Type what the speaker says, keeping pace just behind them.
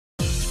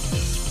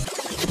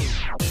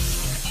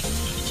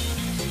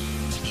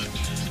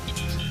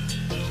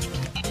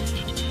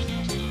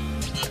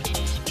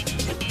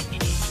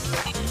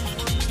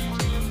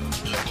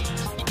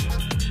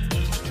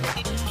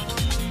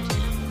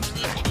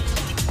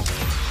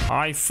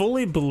I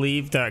fully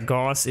believe that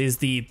Gauss is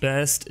the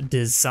best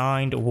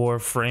designed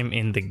Warframe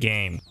in the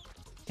game.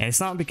 And it's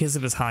not because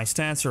of his high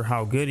stats or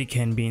how good he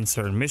can be in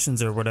certain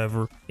missions or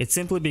whatever, it's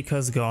simply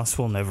because Gauss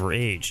will never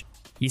age.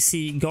 You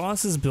see,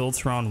 Gauss is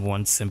built around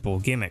one simple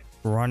gimmick,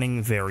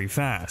 running very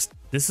fast.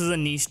 This is a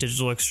niche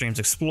Digital Extremes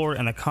explored,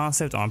 and the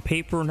concept on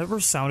paper never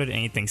sounded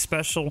anything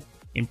special.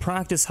 In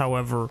practice,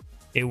 however,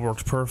 it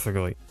worked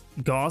perfectly.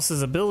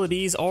 Gauss's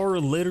abilities are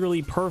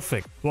literally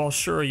perfect. While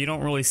sure, you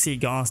don't really see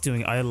Gauss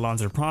doing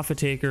Eidolons or Profit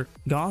Taker,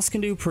 Gauss can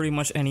do pretty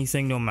much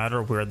anything no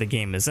matter where the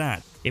game is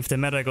at. If the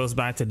meta goes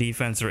back to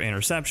defense or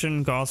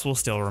interception, Gauss will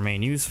still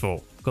remain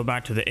useful. Go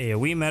back to the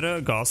AoE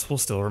meta, Gauss will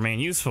still remain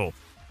useful.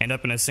 End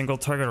up in a single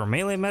target or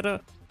melee meta,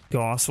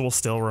 Gauss will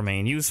still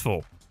remain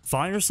useful.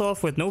 Find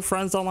yourself with no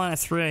friends online at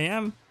 3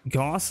 AM,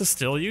 Gauss is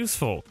still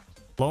useful.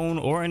 Alone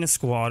or in a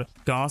squad,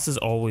 Gauss is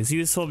always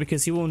useful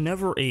because he will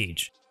never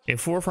age.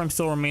 If Warframe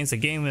still remains a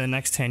game in the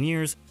next 10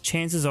 years,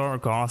 chances are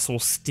Gauss will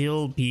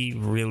still be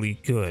really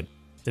good.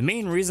 The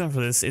main reason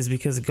for this is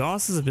because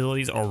Gauss's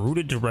abilities are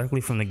rooted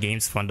directly from the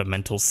game's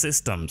fundamental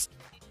systems.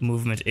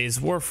 Movement is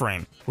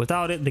Warframe.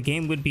 Without it, the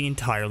game would be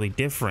entirely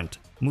different.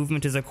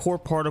 Movement is a core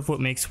part of what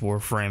makes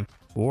Warframe,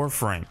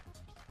 Warframe.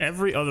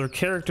 Every other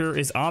character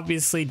is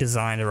obviously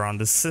designed around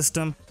this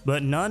system,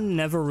 but none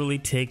never really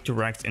take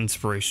direct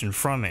inspiration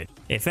from it.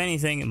 If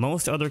anything,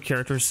 most other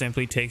characters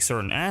simply take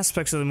certain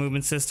aspects of the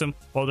movement system,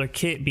 while their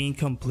kit being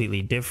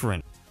completely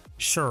different.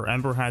 Sure,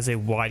 Ember has a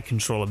wide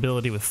control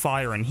ability with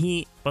fire and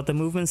heat, but the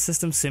movement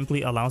system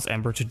simply allows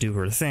Ember to do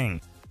her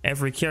thing.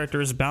 Every character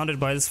is bounded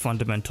by this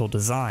fundamental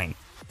design.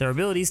 Their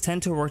abilities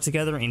tend to work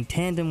together in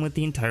tandem with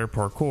the entire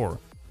parkour.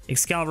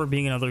 Excalibur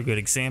being another good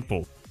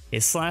example.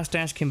 His slash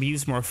dash can be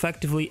used more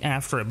effectively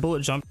after a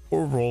bullet jump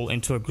or roll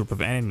into a group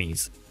of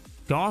enemies.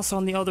 Gauss,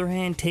 on the other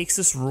hand, takes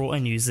this rule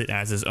and uses it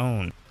as his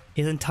own.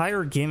 His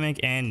entire gimmick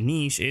and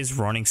niche is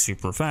running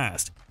super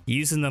fast,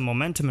 using the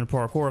momentum and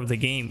parkour of the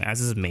game as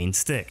his main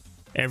stick.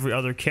 Every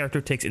other character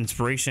takes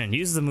inspiration and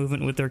uses the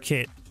movement with their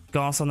kit.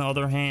 Gauss, on the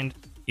other hand,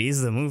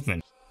 is the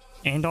movement.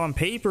 And on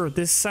paper,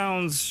 this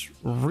sounds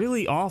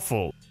really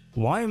awful.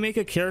 Why make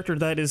a character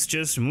that is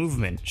just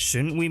movement?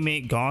 Shouldn't we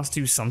make Gauss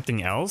do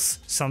something else?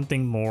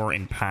 Something more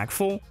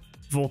impactful?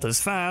 Volt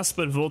is fast,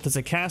 but Volt is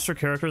a caster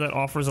character that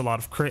offers a lot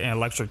of crit and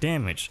electric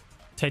damage.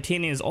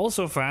 Titanic is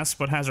also fast,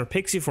 but has her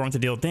pixie form to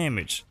deal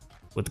damage.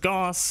 With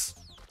Gauss,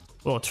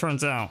 well, it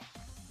turns out,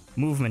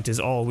 movement is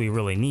all we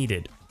really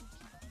needed.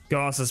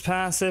 Gauss's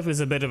passive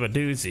is a bit of a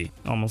doozy.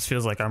 Almost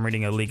feels like I'm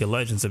reading a League of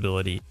Legends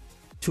ability.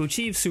 To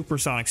achieve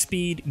supersonic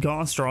speed,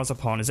 Gauss draws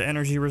upon his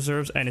energy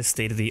reserves and his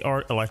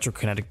state-of-the-art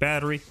electrokinetic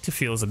battery to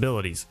fuel his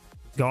abilities.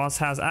 Gauss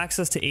has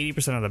access to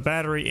 80% of the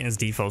battery in its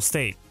default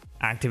state.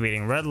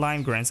 Activating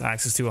Redline grants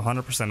access to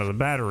 100% of the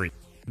battery.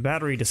 The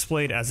battery,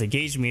 displayed as a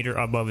gauge meter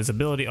above his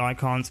ability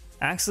icons,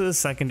 acts as a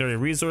secondary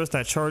resource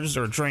that charges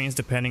or drains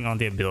depending on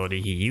the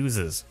ability he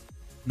uses.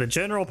 The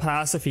general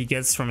passive he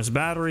gets from his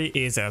battery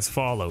is as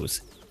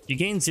follows. You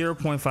gain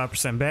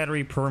 0.5%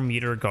 battery per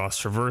meter Gauss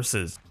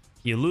traverses.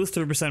 You lose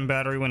 3%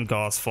 battery when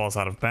Gauss falls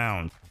out of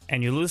bounds,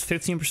 and you lose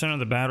 15% of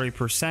the battery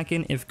per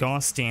second if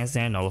Gauss stands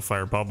in a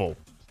nullifier bubble.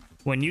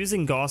 When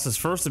using Gauss's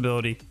first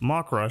ability,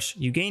 Mach Rush,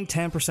 you gain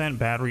 10%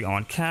 battery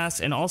on cast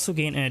and also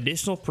gain an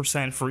additional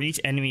percent for each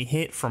enemy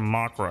hit from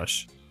Mach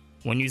Rush.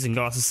 When using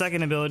Gauss's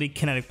second ability,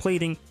 Kinetic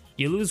Plating,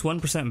 you lose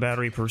 1%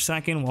 battery per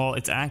second while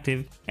it's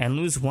active and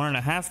lose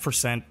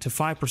 1.5% to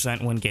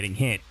 5% when getting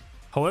hit.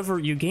 However,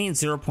 you gain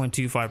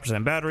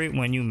 0.25% battery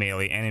when you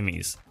melee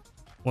enemies.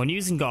 When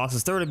using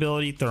Gauss's third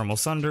ability, Thermal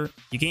Sunder,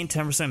 you gain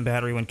 10%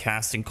 battery when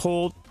casting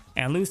cold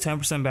and lose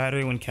 10%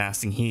 battery when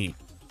casting heat.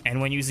 And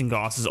when using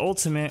Gauss's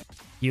ultimate,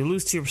 you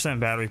lose 2%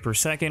 battery per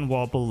second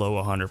while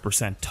below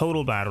 100%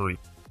 total battery.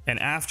 And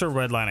after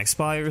Redline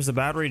expires, the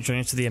battery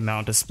drains to the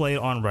amount displayed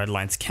on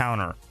Redline's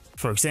counter.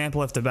 For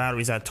example, if the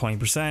battery is at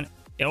 20%,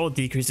 it will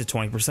decrease to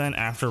 20%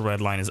 after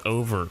Redline is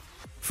over.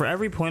 For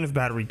every point of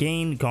battery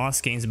gain,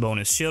 Gauss gains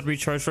bonus shield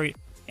recharge rate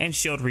and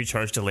shield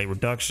recharge delay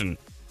reduction.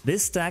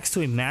 This stacks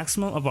to a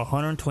maximum of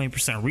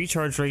 120%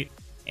 recharge rate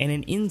and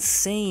an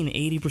insane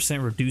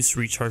 80% reduced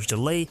recharge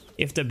delay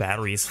if the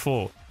battery is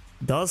full,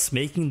 thus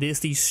making this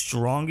the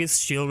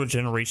strongest shield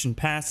regeneration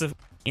passive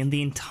in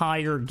the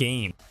entire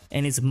game,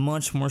 and is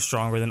much more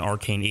stronger than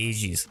Arcane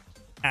Aegis.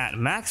 At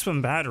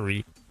maximum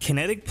battery,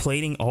 Kinetic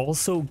Plating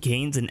also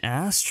gains an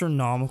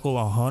astronomical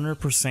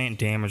 100%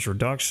 damage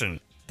reduction.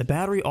 The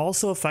battery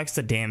also affects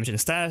the damage and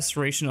status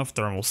duration of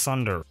Thermal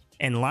Sunder.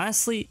 And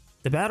lastly,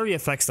 the battery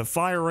affects the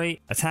fire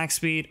rate, attack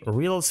speed,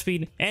 reload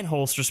speed, and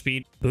holster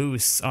speed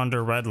boosts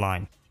under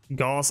Redline.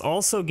 Gauss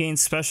also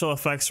gains special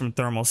effects from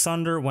Thermal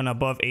Sunder when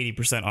above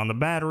 80% on the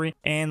battery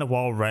and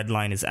while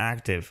Redline is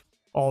active.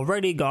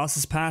 Already,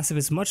 Gauss's passive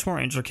is much more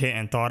intricate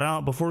and thought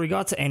out before we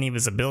got to any of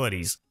his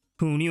abilities.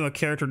 Who knew a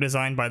character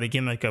designed by the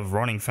gimmick of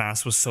running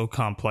fast was so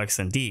complex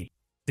and deep?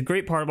 The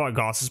great part about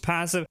Gauss's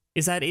passive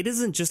is that it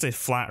isn't just a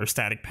flat or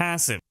static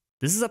passive.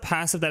 This is a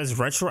passive that is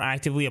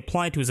retroactively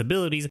applied to his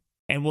abilities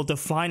and will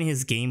define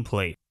his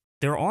gameplay.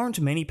 There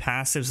aren't many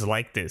passives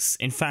like this.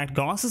 In fact,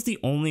 Gauss is the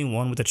only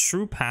one with a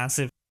true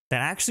passive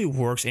that actually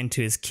works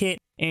into his kit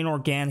in an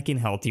organic and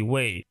healthy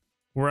way,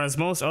 whereas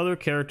most other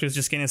characters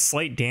just gain a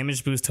slight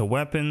damage boost to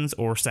weapons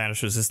or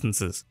status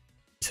resistances.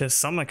 To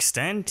some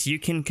extent, you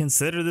can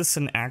consider this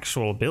an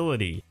actual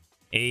ability,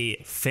 a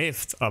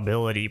 5th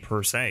ability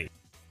per se.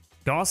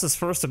 Gauss's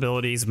first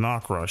ability is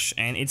Mach Rush,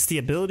 and it's the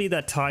ability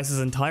that ties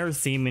his entire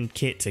theme and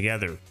kit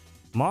together.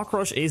 Mach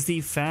Rush is the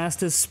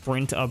fastest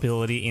sprint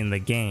ability in the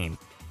game.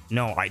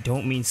 No, I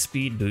don't mean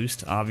speed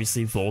boost,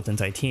 obviously Volt and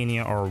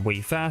Titania are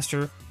way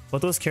faster,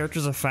 but those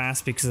characters are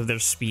fast because of their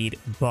speed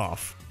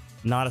buff,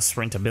 not a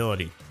sprint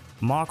ability.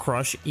 Mach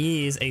Rush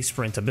is a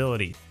sprint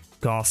ability.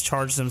 Gauss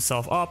charges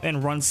himself up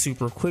and runs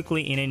super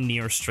quickly in a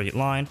near straight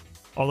line,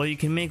 although you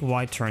can make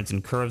wide turns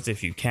and curves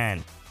if you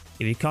can.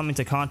 If you come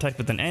into contact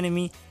with an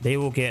enemy, they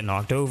will get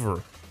knocked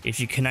over. If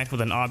you connect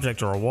with an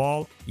object or a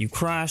wall, you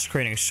crash,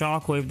 creating a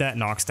shockwave that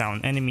knocks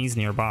down enemies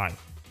nearby.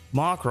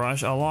 Mach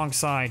Rush,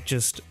 alongside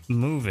just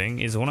moving,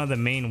 is one of the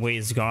main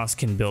ways Gauss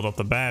can build up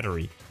the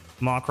battery.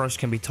 Mach Rush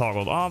can be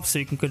toggled off so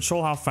you can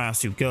control how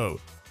fast you go,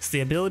 so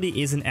the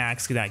ability isn't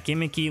actually that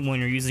gimmicky when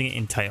you're using it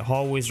in tight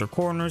hallways or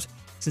corners,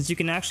 since you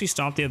can actually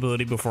stop the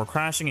ability before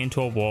crashing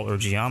into a wall or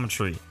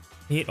geometry.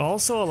 It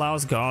also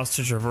allows Gauss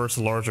to traverse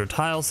larger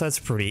tile sets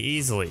pretty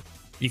easily.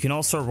 You can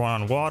also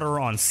run on water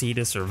on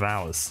Cetus or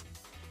Valis.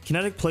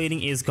 Kinetic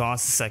Plating is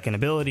Gauss' second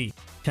ability.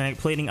 Kinetic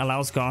Plating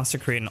allows Gauss to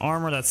create an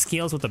armor that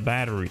scales with the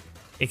battery.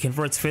 It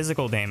converts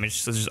physical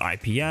damage such as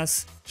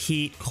IPS,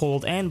 heat,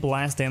 cold, and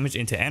blast damage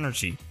into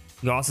energy.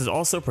 Gauss is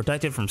also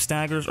protected from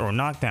staggers or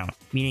knockdown,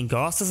 meaning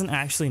Gauss doesn't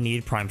actually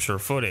need prime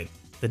sure-footed.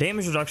 The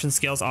damage reduction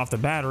scales off the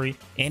battery,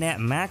 and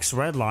at max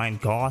redline,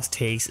 Gauss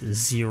takes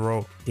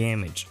 0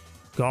 damage.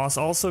 Gauss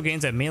also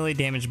gains a melee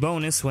damage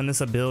bonus when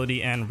this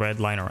ability and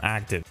redline are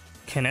active.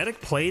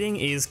 Kinetic Plating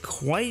is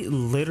quite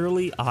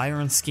literally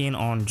Iron Skin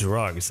on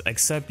drugs,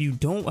 except you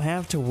don't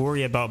have to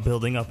worry about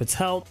building up its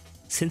health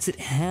since it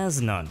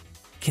has none.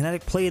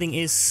 Kinetic Plating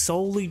is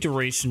solely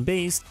duration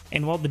based,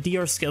 and while the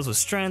DR scales with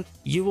strength,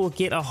 you will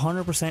get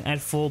 100% at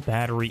full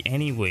battery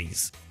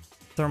anyways.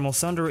 Thermal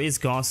Sunder is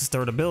Gauss'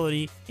 third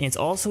ability, and it's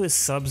also his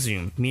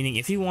sub-zoom, meaning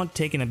if you want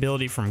to take an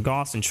ability from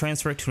Gauss and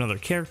transfer it to another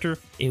character,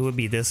 it would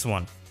be this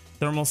one.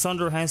 Thermal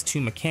Sunder has 2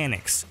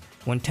 mechanics.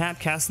 When tap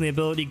casting the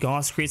ability,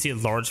 Gauss creates a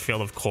large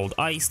field of cold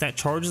ice that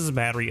charges the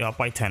battery up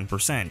by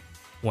 10%.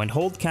 When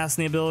hold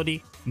casting the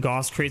ability,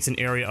 Gauss creates an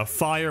area of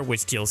fire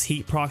which deals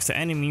heat procs to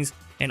enemies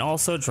and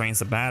also drains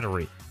the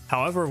battery.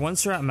 However,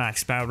 once you're at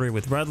max battery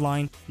with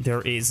redline,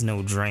 there is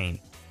no drain.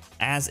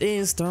 As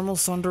is, Thermal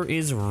Sunder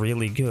is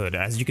really good,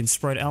 as you can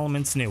spread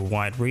elements in a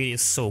wide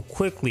radius so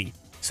quickly,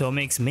 so it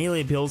makes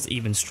melee builds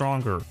even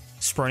stronger.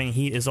 Spreading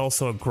heat is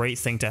also a great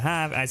thing to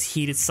have, as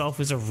heat itself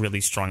is a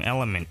really strong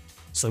element,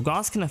 so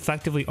Gauss can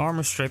effectively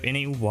armor strip in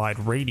a wide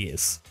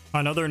radius.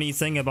 Another neat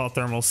thing about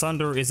Thermal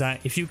Sunder is that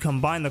if you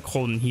combine the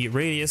cold and heat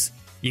radius,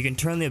 you can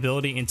turn the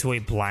ability into a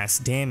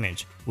blast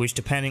damage, which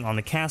depending on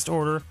the cast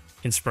order,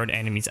 can spread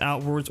enemies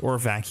outwards or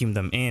vacuum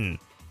them in.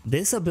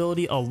 This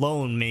ability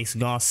alone makes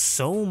Gauss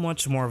so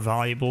much more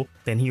valuable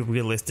than he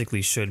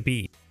realistically should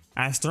be,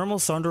 as Thermal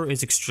Sunder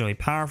is extremely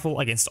powerful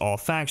against all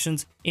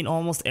factions in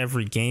almost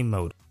every game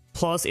mode.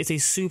 Plus, it's a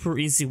super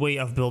easy way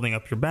of building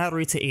up your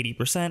battery to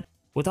 80%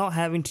 without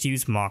having to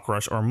use Mach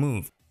Rush or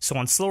move, so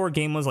on slower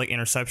game modes like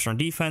Interception or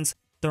Defense,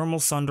 Thermal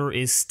Sunder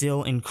is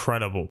still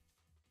incredible.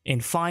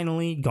 And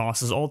finally,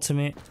 Gauss'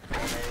 ultimate,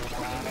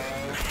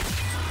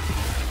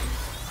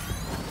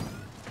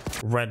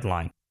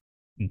 Redline.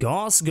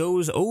 Gauss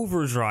goes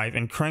overdrive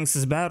and cranks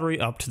his battery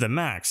up to the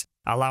max,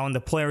 allowing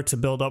the player to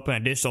build up an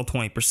additional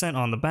 20%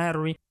 on the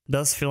battery,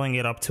 thus filling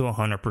it up to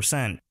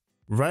 100%.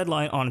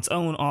 Redline on its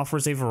own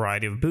offers a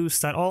variety of boosts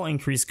that all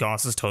increase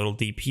Gauss' total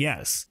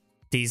DPS.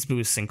 These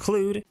boosts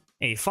include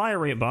a fire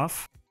rate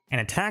buff, an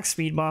attack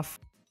speed buff,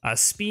 a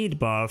speed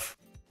buff,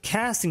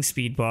 casting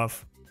speed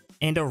buff,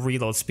 and a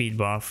reload speed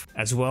buff,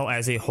 as well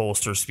as a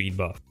holster speed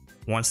buff.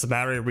 Once the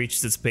battery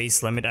reaches its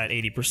base limit at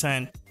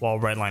 80%, while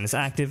redline is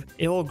active,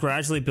 it will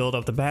gradually build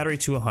up the battery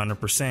to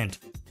 100%.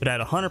 But at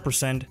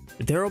 100%,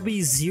 there will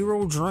be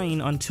 0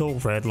 drain until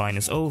redline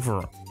is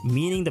over,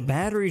 meaning the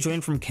battery drain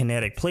from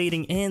Kinetic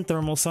Plating and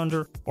Thermal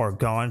Sunder are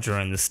gone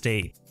during this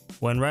state.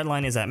 When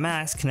redline is at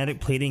max,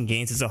 Kinetic Plating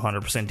gains its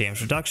 100%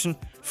 damage reduction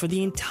for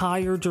the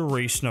entire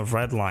duration of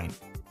redline.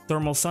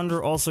 Thermal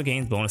Sunder also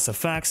gains bonus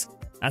effects,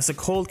 as the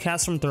cold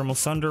cast from Thermal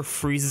Sunder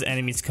freezes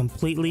enemies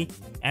completely,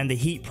 and the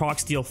heat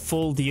procs deal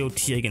full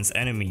DOT against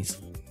enemies.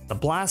 The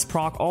blast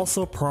proc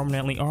also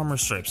permanently armor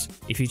strips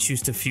if you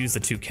choose to fuse the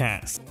 2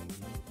 casts.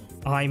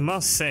 I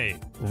must say,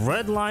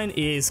 redline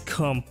is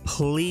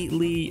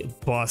completely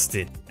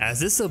busted, as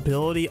this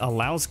ability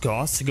allows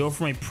Gauss to go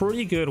from a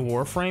pretty good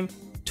Warframe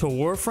to a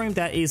Warframe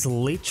that is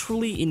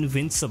literally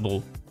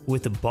invincible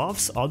with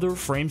buffs other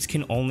frames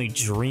can only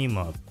dream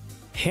of.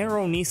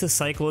 Hero needs to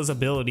cycle his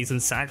abilities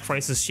and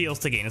sacrifice his shields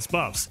to gain his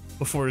buffs,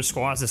 before his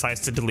squad decides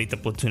to delete the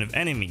platoon of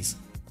enemies.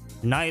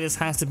 Nidus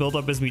has to build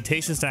up his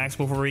mutation stacks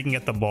before he can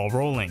get the ball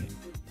rolling.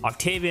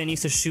 Octavia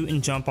needs to shoot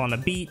and jump on the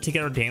beat to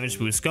get her damage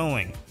boost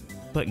going.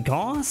 But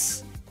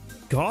Gauss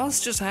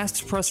just has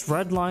to press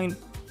redline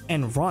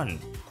and run.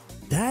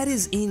 That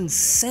is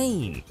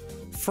insane.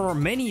 For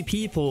many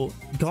people,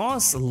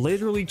 Gauss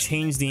literally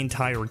changed the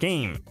entire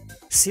game.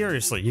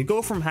 Seriously, you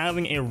go from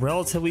having a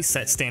relatively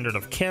set standard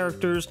of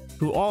characters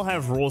who all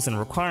have roles and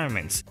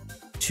requirements,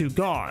 to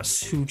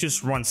Gauss, who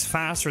just runs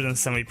faster than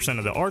 70%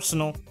 of the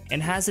arsenal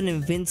and has an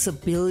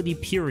invincibility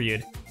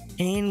period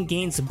and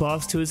gains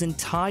buffs to his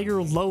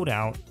entire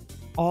loadout,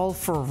 all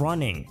for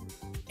running.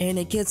 And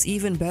it gets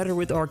even better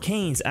with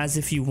arcanes, as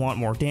if you want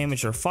more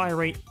damage or fire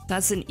rate,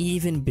 that's an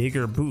even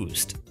bigger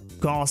boost.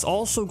 Gauss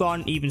also got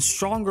an even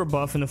stronger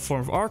buff in the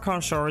form of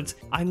Archon shards.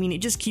 I mean, it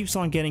just keeps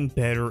on getting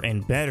better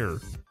and better.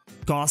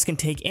 Gauss can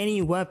take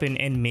any weapon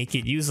and make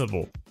it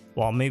usable.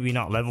 While maybe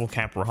not level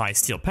cap or high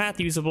steel path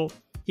usable,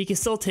 he can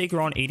still take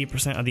around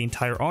 80% of the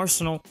entire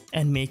arsenal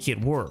and make it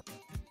work.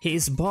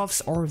 His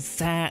buffs are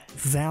that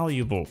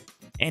valuable,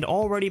 and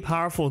already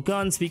powerful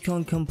guns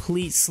become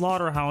complete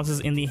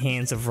slaughterhouses in the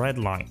hands of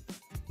Redline.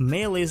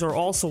 Melees are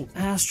also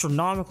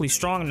astronomically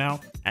strong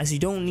now, as you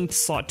don't need to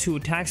slot 2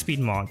 attack speed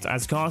mods,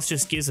 as Gauss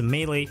just gives a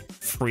melee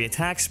free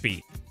attack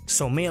speed,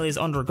 so melees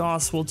under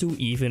Gauss will do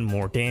even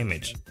more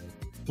damage.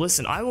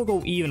 Listen, I will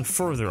go even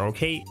further,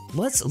 okay?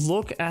 Let's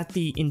look at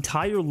the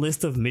entire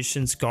list of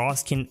missions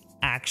Gauss can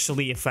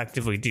actually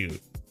effectively do.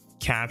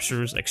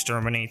 Captures,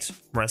 exterminates,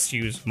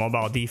 rescues,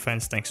 mobile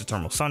defense thanks to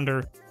thermal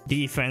sunder,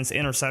 defense,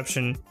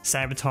 interception,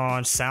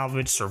 sabotage,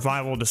 salvage,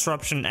 survival,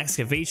 disruption,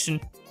 excavation.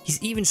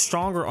 He's even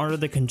stronger under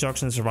the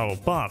conjunction survival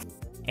buff,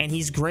 and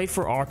he's great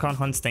for Archon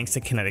hunts thanks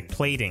to kinetic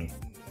plating.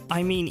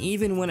 I mean,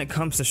 even when it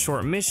comes to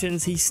short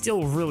missions, he's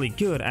still really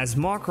good, as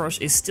Mach Rush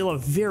is still a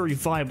very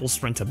viable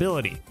sprint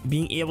ability.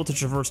 Being able to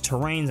traverse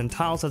terrains and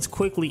tile sets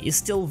quickly is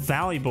still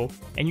valuable,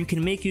 and you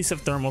can make use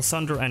of Thermal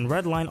Sunder and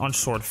Redline on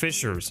short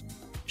fissures.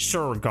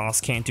 Sure, Gauss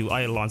can't do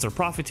Eidolons or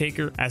Profit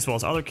Taker, as well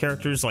as other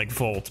characters like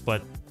Volt,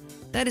 but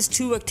that is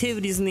 2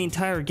 activities in the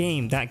entire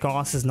game that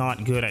Gauss is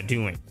not good at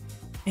doing.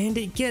 And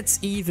it gets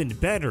even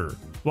better.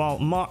 While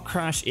Mach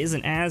Crash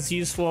isn't as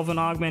useful of an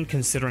augment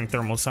considering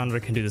Thermal Sunder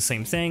can do the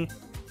same thing,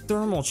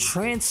 Thermal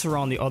Transfer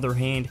on the other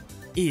hand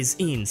is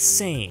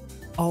insane.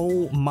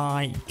 Oh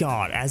my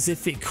god, as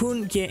if it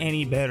couldn't get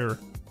any better,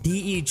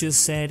 DE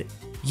just said,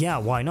 yeah,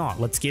 why not,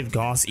 let's give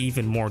Gauss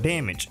even more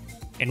damage.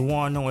 And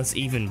wanna know what's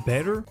even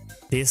better?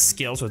 This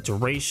scales with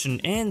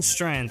duration and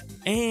strength,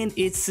 and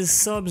it's a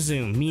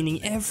sub-zoom,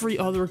 meaning every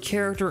other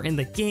character in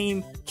the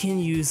game can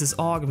use this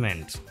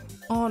augment.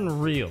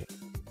 Unreal.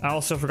 I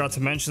also forgot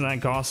to mention that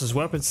Gauss's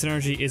weapon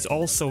synergy is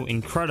also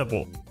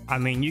incredible. I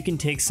mean, you can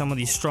take some of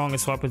the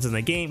strongest weapons in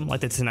the game,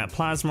 like the Titanic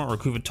Plasma or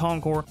Kuva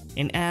Tonkor,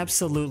 and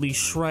absolutely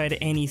shred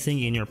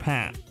anything in your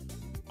path.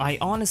 I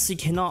honestly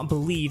cannot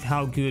believe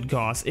how good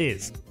Gauss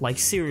is. Like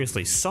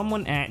seriously,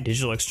 someone at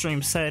Digital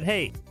Extreme said,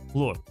 hey,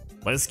 look,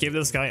 let's give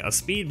this guy a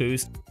speed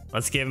boost,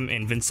 let's give him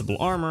invincible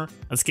armor,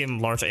 let's give him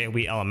large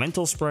AoE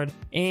elemental spread,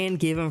 and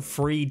give him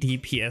free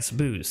DPS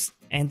boost.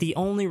 And the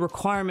only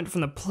requirement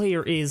from the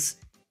player is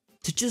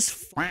to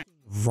just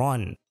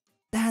run.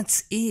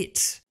 That's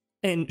it.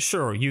 And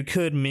sure, you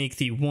could make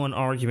the one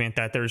argument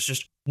that there's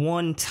just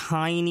one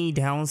tiny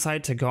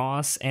downside to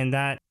Gauss, and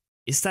that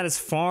is that his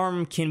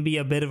farm can be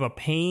a bit of a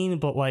pain,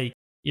 but like,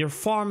 you're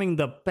farming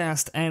the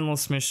best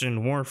endless mission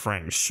in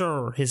Warframe.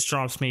 Sure, his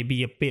drops may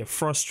be a bit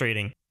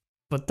frustrating,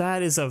 but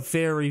that is a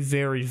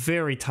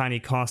very tiny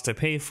cost to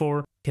pay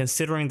for,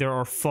 considering there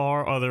are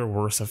far other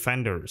worse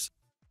offenders.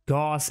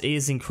 Gauss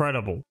is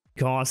incredible.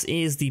 Gauss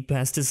is the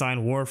best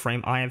designed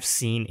Warframe I have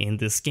seen in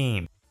this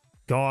game.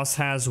 Gauss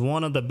has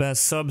one of the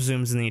best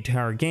sub-zooms in the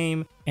entire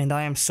game, and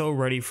I am so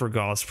ready for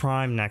Gauss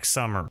Prime next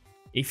summer.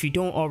 If you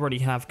don't already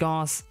have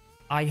Gauss,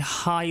 I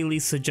highly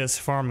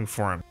suggest farming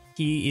for him.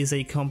 He is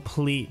a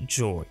complete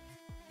joy.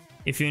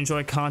 If you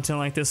enjoy content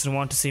like this and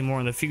want to see more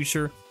in the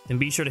future, then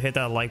be sure to hit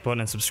that like button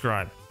and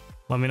subscribe.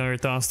 Let me know your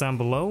thoughts down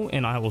below,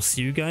 and I will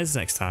see you guys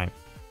next time.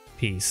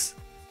 Peace.